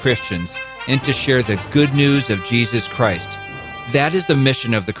worldview of Christians and to share the good news of Jesus Christ. That is the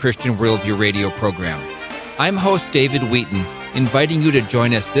mission of the Christian Worldview radio program. I'm host David Wheaton, inviting you to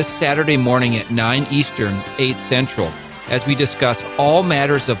join us this Saturday morning at 9 Eastern, 8 Central, as we discuss all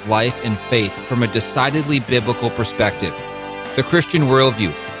matters of life and faith from a decidedly biblical perspective. The Christian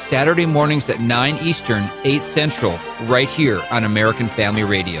Worldview, Saturday mornings at 9 Eastern, 8 Central, right here on American Family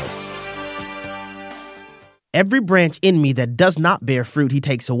Radio. Every branch in me that does not bear fruit, he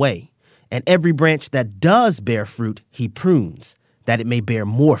takes away. And every branch that does bear fruit, he prunes, that it may bear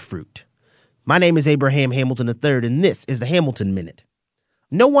more fruit. My name is Abraham Hamilton III, and this is the Hamilton Minute.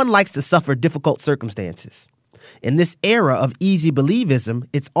 No one likes to suffer difficult circumstances. In this era of easy believism,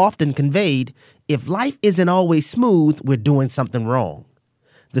 it's often conveyed, if life isn't always smooth, we're doing something wrong.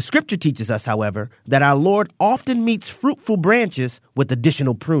 The scripture teaches us, however, that our Lord often meets fruitful branches with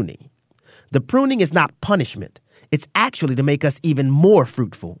additional pruning. The pruning is not punishment. It's actually to make us even more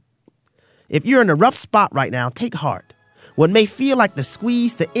fruitful. If you're in a rough spot right now, take heart. What may feel like the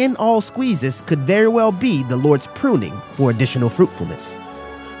squeeze to end all squeezes could very well be the Lord's pruning for additional fruitfulness.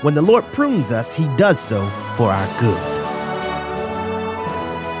 When the Lord prunes us, he does so for our good.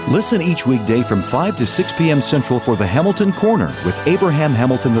 Listen each weekday from 5 to 6 p.m. Central for the Hamilton Corner with Abraham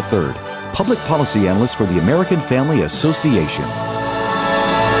Hamilton III, public policy analyst for the American Family Association.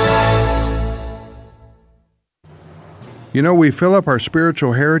 You know, we fill up our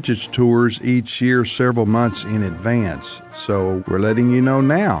spiritual heritage tours each year several months in advance, so we're letting you know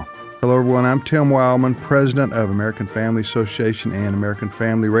now. Hello, everyone. I'm Tim Wildman, president of American Family Association and American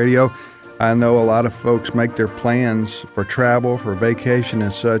Family Radio. I know a lot of folks make their plans for travel, for vacation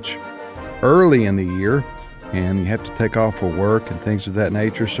and such early in the year, and you have to take off for work and things of that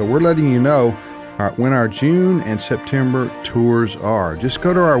nature, so we're letting you know when our June and September tours are. Just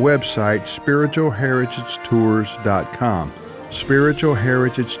go to our website, spiritualheritagetours.com.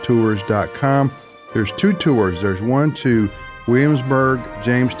 spiritualheritagetours.com. There's 2 tours. There's one to Williamsburg,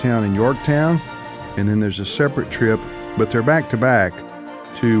 Jamestown, and Yorktown, and then there's a separate trip, but they're back-to-back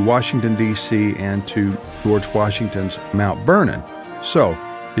to Washington, D.C. and to George Washington's Mount Vernon. So,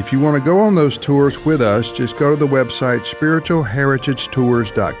 if you want to go on those tours with us, just go to the website,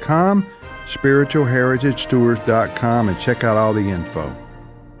 spiritualheritagetours.com, spiritualheritagetours.com, and check out all the info.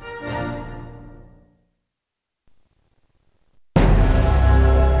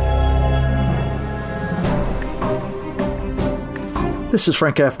 This is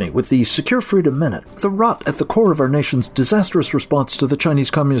Frank Gaffney with the Secure Freedom Minute. The rot at the core of our nation's disastrous response to the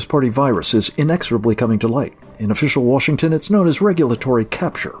Chinese Communist Party virus is inexorably coming to light. In official Washington, it's known as regulatory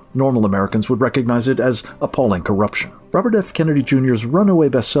capture. Normal Americans would recognize it as appalling corruption. Robert F. Kennedy Jr.'s runaway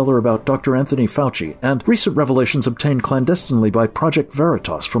bestseller about Dr. Anthony Fauci and recent revelations obtained clandestinely by Project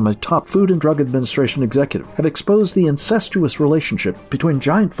Veritas from a top Food and Drug Administration executive have exposed the incestuous relationship between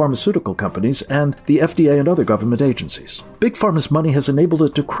giant pharmaceutical companies and the FDA and other government agencies. Big Pharma's money has enabled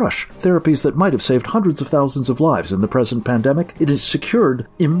it to crush therapies that might have saved hundreds of thousands of lives in the present pandemic. It has secured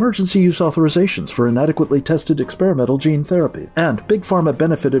emergency use authorizations for inadequately tested experimental gene therapy. And Big Pharma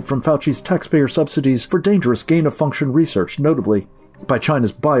benefited from Fauci's taxpayer subsidies for dangerous gain-of-function research, notably by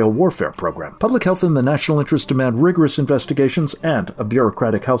China's biowarfare program. Public health and the national interest demand rigorous investigations and a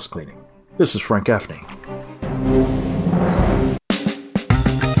bureaucratic housecleaning. This is Frank Gaffney.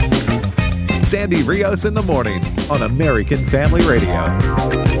 Sandy Rios in the morning on American Family Radio.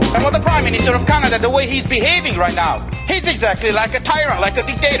 And what the Prime Minister of Canada, the way he's behaving right now, he's exactly like a tyrant, like a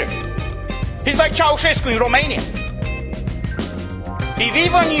dictator. He's like Ceausescu in Romania. If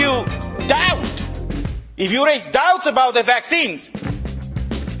even you doubt, if you raise doubts about the vaccines,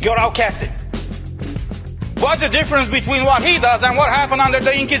 you're outcasted. What's the difference between what he does and what happened under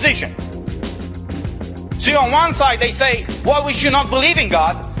the Inquisition? See, on one side they say, well, we should not believe in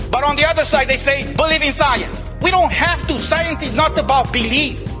God, but on the other side they say, believe in science. We don't have to. Science is not about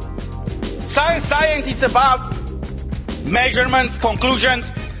belief. Science is about measurements,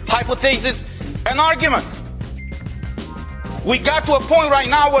 conclusions, hypotheses, and arguments. We got to a point right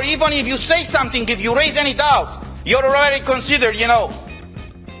now where even if you say something, if you raise any doubts, you're already considered,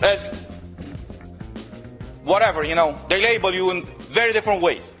 as whatever, they label you in very different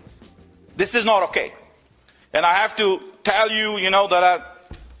ways. This is not okay. And I have to tell you, that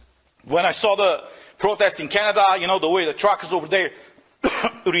when I saw the protests in Canada, the way the truckers over there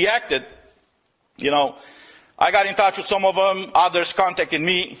reacted, I got in touch with some of them, others contacted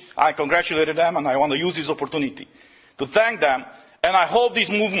me, I congratulated them, and I want to use this opportunity to thank them. And I hope this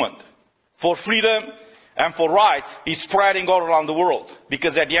movement for freedom and for rights is spreading all around the world.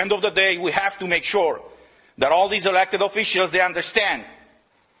 Because at the end of the day, we have to make sure that all these elected officials, they understand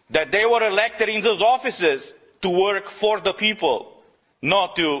that they were elected in those offices to work for the people,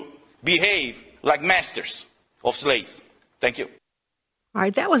 not to behave like masters of slaves. Thank you. All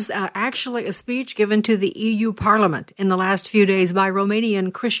right, that was actually a speech given to the EU Parliament in the last few days by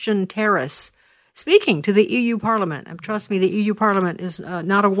Romanian Cristian Terras. Speaking to the EU Parliament, and trust me, the EU Parliament is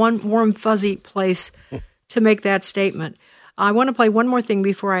not a warm, fuzzy place to make that statement. I want to play one more thing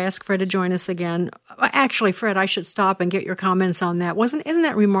before I ask Fred to join us again. Actually, Fred, I should stop and get your comments on that. Isn't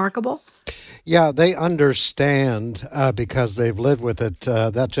that remarkable? Yeah, they understand because they've lived with it.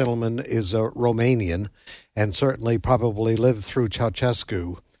 That gentleman is a Romanian and certainly probably lived through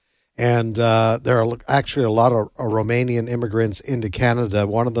Ceausescu. And there are actually a lot of Romanian immigrants into Canada,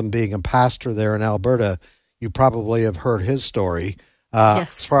 one of them being a pastor there in Alberta. You probably have heard his story.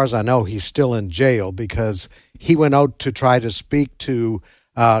 Yes. As far as I know, he's still in jail because he went out to try to speak to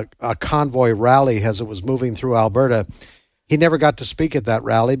a convoy rally as it was moving through Alberta. He never got to speak at that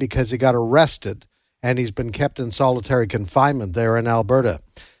rally because he got arrested, and he's been kept in solitary confinement there in Alberta.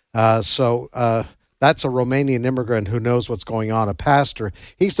 So that's a Romanian immigrant who knows what's going on, a pastor.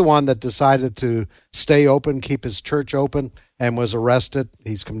 He's the one that decided to stay open, keep his church open, and was arrested.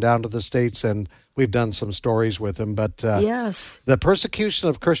 He's come down to the States, and we've done some stories with him. But yes, the persecution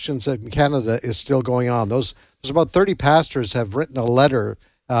of Christians in Canada is still going on. There's about 30 pastors have written a letter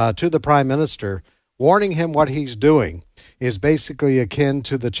to the Prime Minister warning him what he's doing is basically akin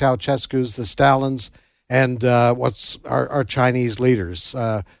to the Ceausescus, the Stalins, and what's our Chinese leaders.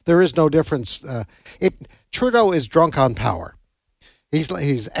 There is no difference. Trudeau is drunk on power.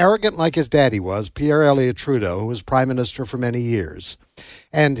 He's arrogant like his daddy was, Pierre Elliott Trudeau, who was Prime Minister for many years.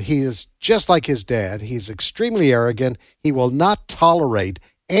 And he is just like his dad. He's extremely arrogant. He will not tolerate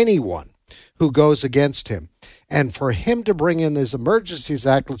anyone who goes against him. And for him to bring in this Emergencies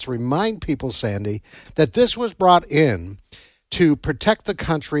Act, let's remind people, Sandy, that this was brought in to protect the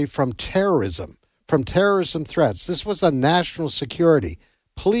country from terrorism threats. This was a national security.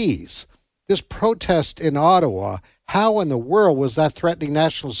 Please, this protest in Ottawa, how in the world was that threatening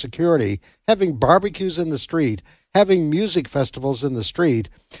national security? Having barbecues in the street, having music festivals in the street,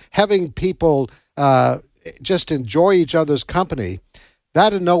 having people just enjoy each other's company,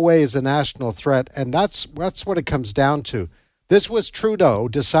 that in no way is a national threat, and that's what it comes down to. This was Trudeau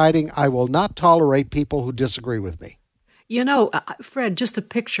deciding, I will not tolerate people who disagree with me. You know, Fred, just a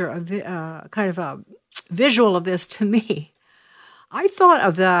picture of kind of a visual of this to me. I thought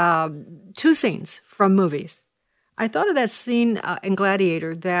of the two scenes from movies. I thought of that scene in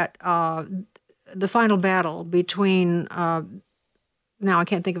Gladiator, that the final battle between, now I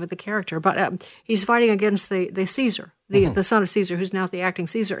can't think of the character, but he's fighting against the Caesar, the son of Caesar, who's now the acting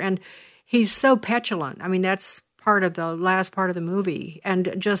Caesar, and he's so petulant. I mean, that's part of the last part of the movie,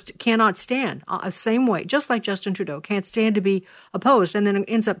 and just cannot stand, same way, just like Justin Trudeau, can't stand to be opposed, and then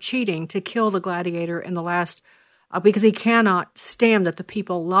ends up cheating to kill the gladiator in the last, because he cannot stand that the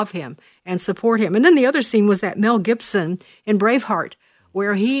people love him and support him. And then the other scene was that Mel Gibson in Braveheart,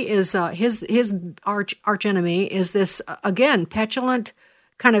 where he is, his arch enemy is this, again, petulant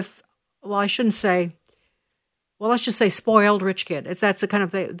kind of, let's just say spoiled rich kid. That's the kind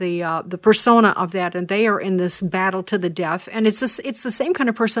of the persona of that, and they are in this battle to the death, and it's the same kind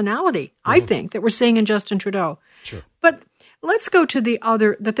of personality, I think, that we're seeing in Justin Trudeau. Sure. But let's go to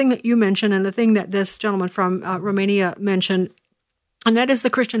the thing that you mentioned, and the thing that this gentleman from Romania mentioned, and that is the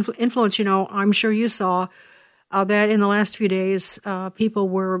Christian influence. You know, I'm sure you saw that in the last few days, people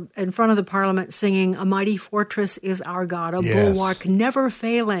were in front of the Parliament singing, "A mighty fortress is our God, a bulwark never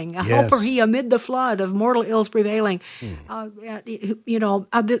failing, a helper he amid the flood of mortal ills prevailing."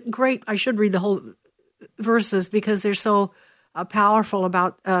 The great, I should read the whole verses because they're so powerful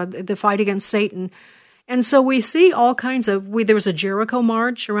about the fight against Satan. And so we see all kinds of, there was a Jericho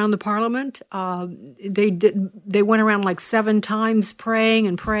march around the Parliament. They went around like 7 times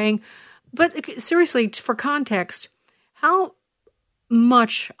praying. But seriously, for context, how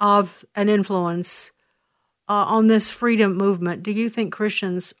much of an influence on this freedom movement do you think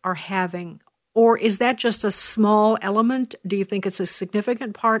Christians are having? Or is that just a small element? Do you think it's a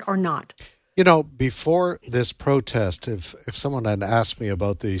significant part or not? You know, before this protest, if someone had asked me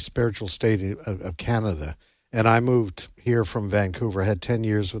about the spiritual state of Canada, and I moved here from Vancouver, I had 10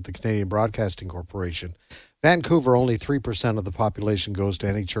 years with the Canadian Broadcasting Corporation, Vancouver, only 3% of the population goes to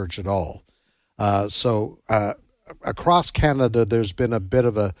any church at all. So across Canada, there's been a bit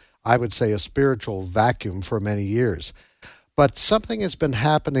of I would say, a spiritual vacuum for many years. But something has been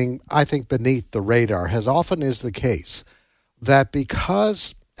happening, I think, beneath the radar, as often is the case, that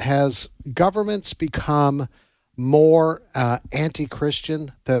because has governments become more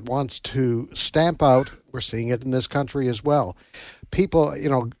anti-Christian, that wants to stamp out, we're seeing it in this country as well, people,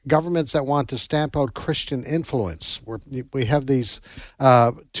 governments that want to stamp out Christian influence. We have these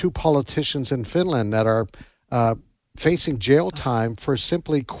two politicians in Finland that are facing jail time for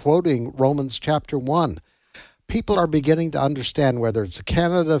simply quoting Romans chapter 1. People are beginning to understand, whether it's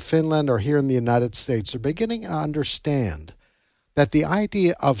Canada, Finland, or here in the United States, they're beginning to understand that the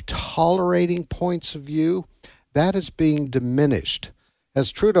idea of tolerating points of view, that is being diminished.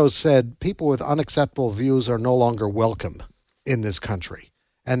 As Trudeau said, people with unacceptable views are no longer welcome in this country.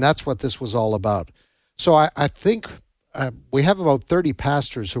 And that's what this was all about. So I think we have about 30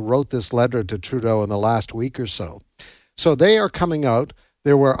 pastors who wrote this letter to Trudeau in the last week or so. So they are coming out.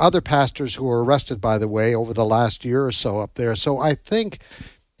 There were other pastors who were arrested, by the way, over the last year or so up there. So I think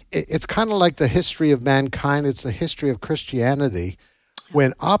it's kind of like the history of mankind. It's the history of Christianity.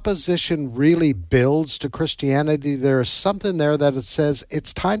 When opposition really builds to Christianity, there is something there that it says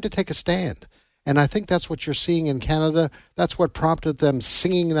it's time to take a stand. And I think that's what you're seeing in Canada. That's what prompted them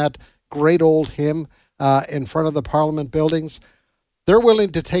singing that great old hymn in front of the Parliament buildings. They're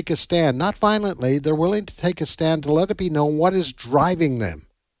willing to take a stand, not violently. They're willing to take a stand to let it be known what is driving them.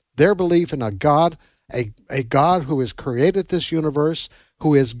 Their belief in a God, a God who has created this universe,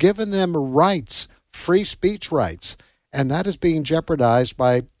 who has given them rights, free speech rights, and that is being jeopardized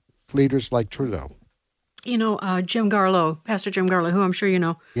by leaders like Trudeau. Jim Garlow, Pastor Jim Garlow, who I'm sure you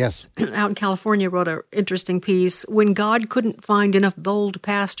know, yes, out in California, wrote an interesting piece. When God couldn't find enough bold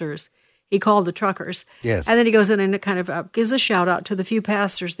pastors, he called the truckers. Yes. And then he goes in and kind of gives a shout out to the few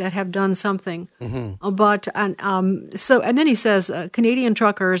pastors that have done something. Mm-hmm. And then he says, Canadian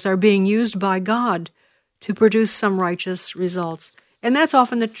truckers are being used by God to produce some righteous results. And that's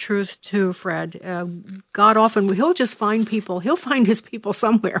often the truth too, Fred. God often, he'll just find people. He'll find his people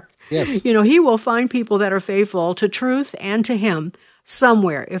somewhere. Yes. He will find people that are faithful to truth and to him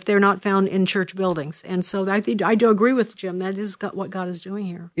somewhere if they're not found in church buildings. And so I do agree with Jim. That is what God is doing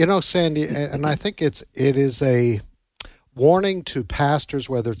here. Sandy, and I think it is a warning to pastors,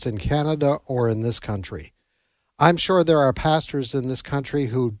 whether it's in Canada or in this country. I'm sure there are pastors in this country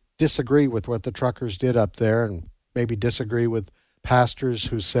who disagree with what the truckers did up there and maybe disagree with pastors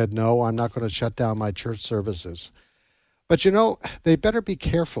who said, no, I'm not going to shut down my church services. But, they better be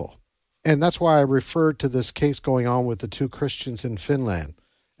careful. And that's why I referred to this case going on with the two Christians in Finland.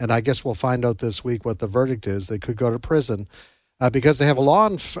 And I guess we'll find out this week what the verdict is. They could go to prison because they have a law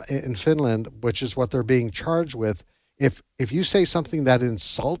in Finland, which is what they're being charged with. If you say something that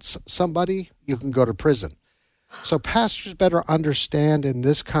insults somebody, you can go to prison. So pastors better understand in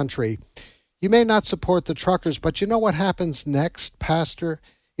this country, you may not support the truckers, but you know what happens next, Pastor,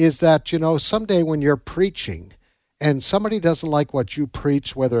 is that, someday when you're preaching and somebody doesn't like what you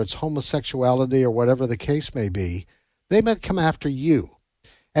preach, whether it's homosexuality or whatever the case may be, they may come after you.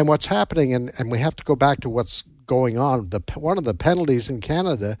 And what's happening, and we have to go back to what's going on, one of the penalties in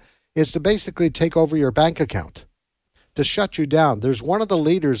Canada is to basically take over your bank account, to shut you down. There's one of the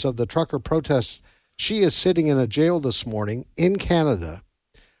leaders of the trucker protests. She is sitting in a jail this morning in Canada.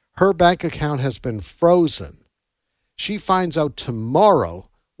 Her bank account has been frozen. She finds out tomorrow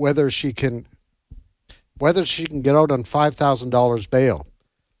whether she can get out on $5,000 bail.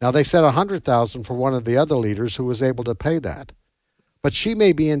 Now, they said $100,000 for one of the other leaders who was able to pay that. But she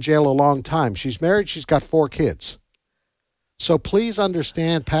may be in jail a long time. She's married. She's got 4 kids. So please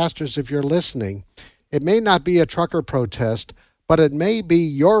understand, pastors, if you're listening, it may not be a trucker protest, but it may be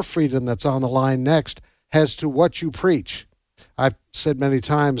your freedom that's on the line next as to what you preach. I've said many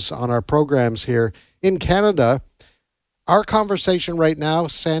times on our programs here, in Canada, our conversation right now,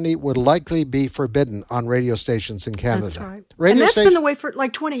 Sandy, would likely be forbidden on radio stations in Canada. That's right. And that's been the way for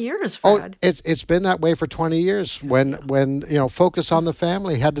like 20 years, Fred. Oh, it's been that way for 20 years when Focus on the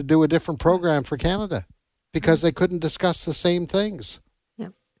Family had to do a different program for Canada because they couldn't discuss the same things. Yeah.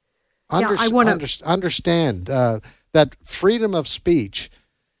 Understand that freedom of speech,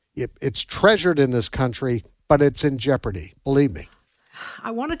 it's treasured in this country, but it's in jeopardy. Believe me.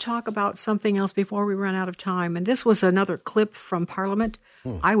 I want to talk about something else before we run out of time. And this was another clip from Parliament.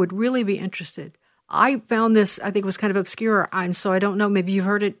 I would really be interested. I found this, I think it was kind of obscure. And so I don't know, maybe you've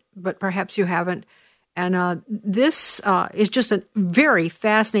heard it, but perhaps you haven't. And this is just a very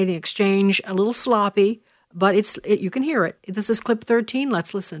fascinating exchange, a little sloppy, but you can hear it. This is clip 13.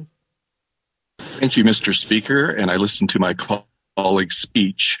 Let's listen. Thank you, Mr. Speaker, and I listened to my colleague's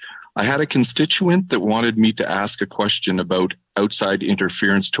speech. I had a constituent that wanted me to ask a question about outside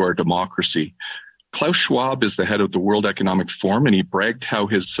interference to our democracy. Klaus Schwab is the head of the World Economic Forum, and he bragged how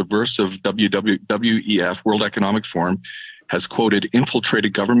his subversive WEF, World Economic Forum, has, quoted,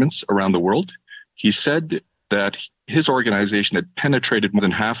 infiltrated governments around the world. He said that his organization had penetrated more than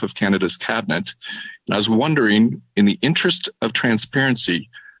half of Canada's cabinet. And I was wondering, in the interest of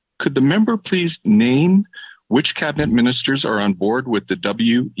transparency, could the member please name which cabinet ministers are on board with the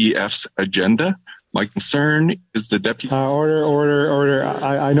WEF's agenda? My concern is the deputy. Order.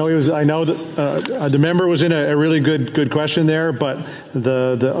 I know the member was in a really good question there, but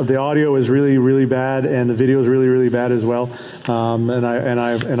the audio is really bad and the video is really bad as well. And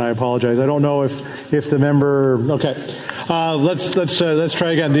I apologize. I don't know if the member. Okay, let's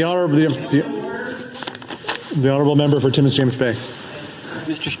try again. The honorable member for Timmins James Bay.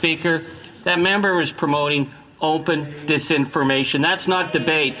 Mr. Speaker, that member is promoting open disinformation. That's not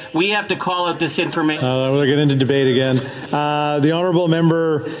debate. We have to call out disinformation. We'll get into debate again. The honourable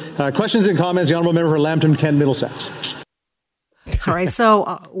member, questions and comments, the honourable member for Lambton, Kent, Middlesex. All right,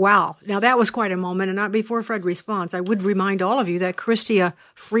 so, wow. Now, that was quite a moment, and not before Fred responds. I would remind all of you that Chrystia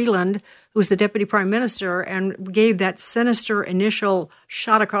Freeland, who's the Deputy Prime Minister, and gave that sinister initial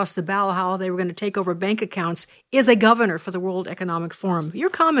shot across the bow how they were going to take over bank accounts, is a governor for the World Economic Forum. Your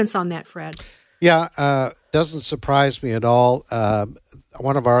comments on that, Fred? Yeah, doesn't surprise me at all.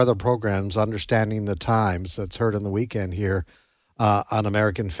 One of our other programs, Understanding the Times, that's heard on the weekend here on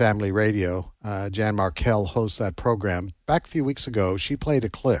American Family Radio, Jan Markell hosts that program. Back a few weeks ago, she played a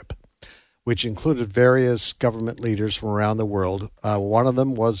clip which included various government leaders from around the world. One of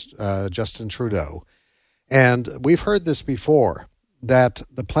them was Justin Trudeau. And we've heard this before, that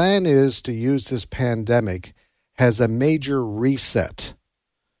the plan is to use this pandemic as a major reset.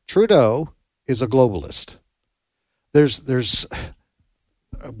 Trudeau is a globalist.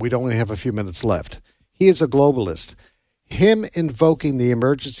 We'd only have a few minutes left. He is a globalist. Him invoking the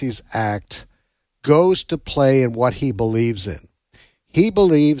Emergencies Act goes to play in what he believes in. He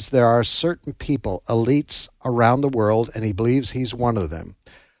believes there are certain people, elites around the world, and he believes he's one of them,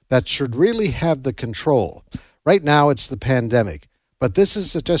 that should really have the control. Right now it's the pandemic, but this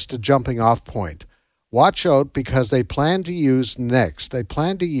is just a jumping off point. Watch out, because they plan to use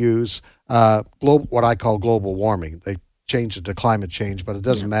what I call global warming. They changed it to climate change, but it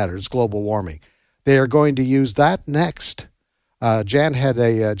doesn't matter. It's global warming. They are going to use that next. Jan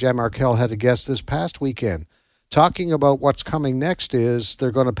Markell had a guest this past weekend talking about what's coming next is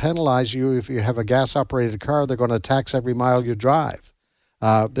they're going to penalize you if you have a gas-operated car. They're going to tax every mile you drive.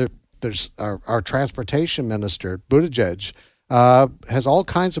 There's our transportation minister, Buttigieg, has all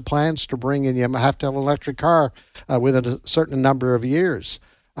kinds of plans to bring in. You have to have an electric car within a certain number of years.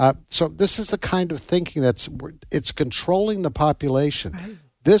 So this is the kind of thinking it's controlling the population. Right.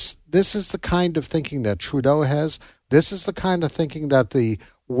 This is the kind of thinking that Trudeau has. This is the kind of thinking that the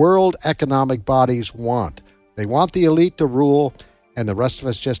world economic bodies want. They want the elite to rule, and the rest of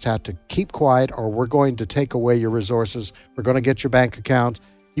us just have to keep quiet, or we're going to take away your resources. We're going to get your bank account.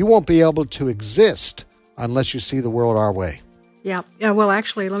 You won't be able to exist unless you see the world our way. Yeah. Well,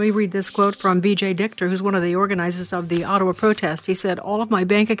 actually, let me read this quote from Vijay Dichter, who's one of the organizers of the Ottawa protest. He said, "All of my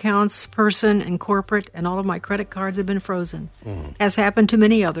bank accounts, person and corporate, and all of my credit cards have been frozen. As happened to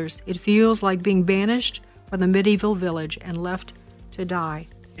many others, it feels like being banished from the medieval village and left to die."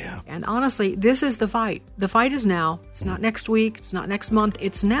 Yeah. And honestly, this is the fight. The fight is now. It's not next week. It's not next month.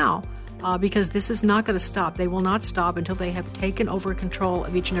 It's now. Because this is not going to stop. They will not stop until they have taken over control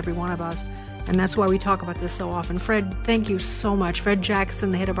of each and every one of us. And that's why we talk about this so often. Fred, thank you so much. Fred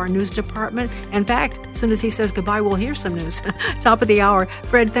Jackson, the head of our news department. In fact, as soon as he says goodbye, we'll hear some news. Top of the hour.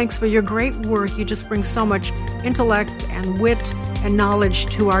 Fred, thanks for your great work. You just bring so much intellect and wit and knowledge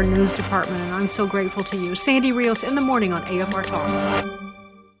to our news department, and I'm so grateful to you. Sandy Rios in the morning on AFR Talk.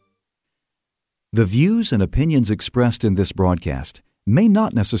 The views and opinions expressed in this broadcast may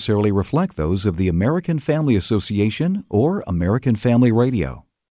not necessarily reflect those of the American Family Association or American Family Radio.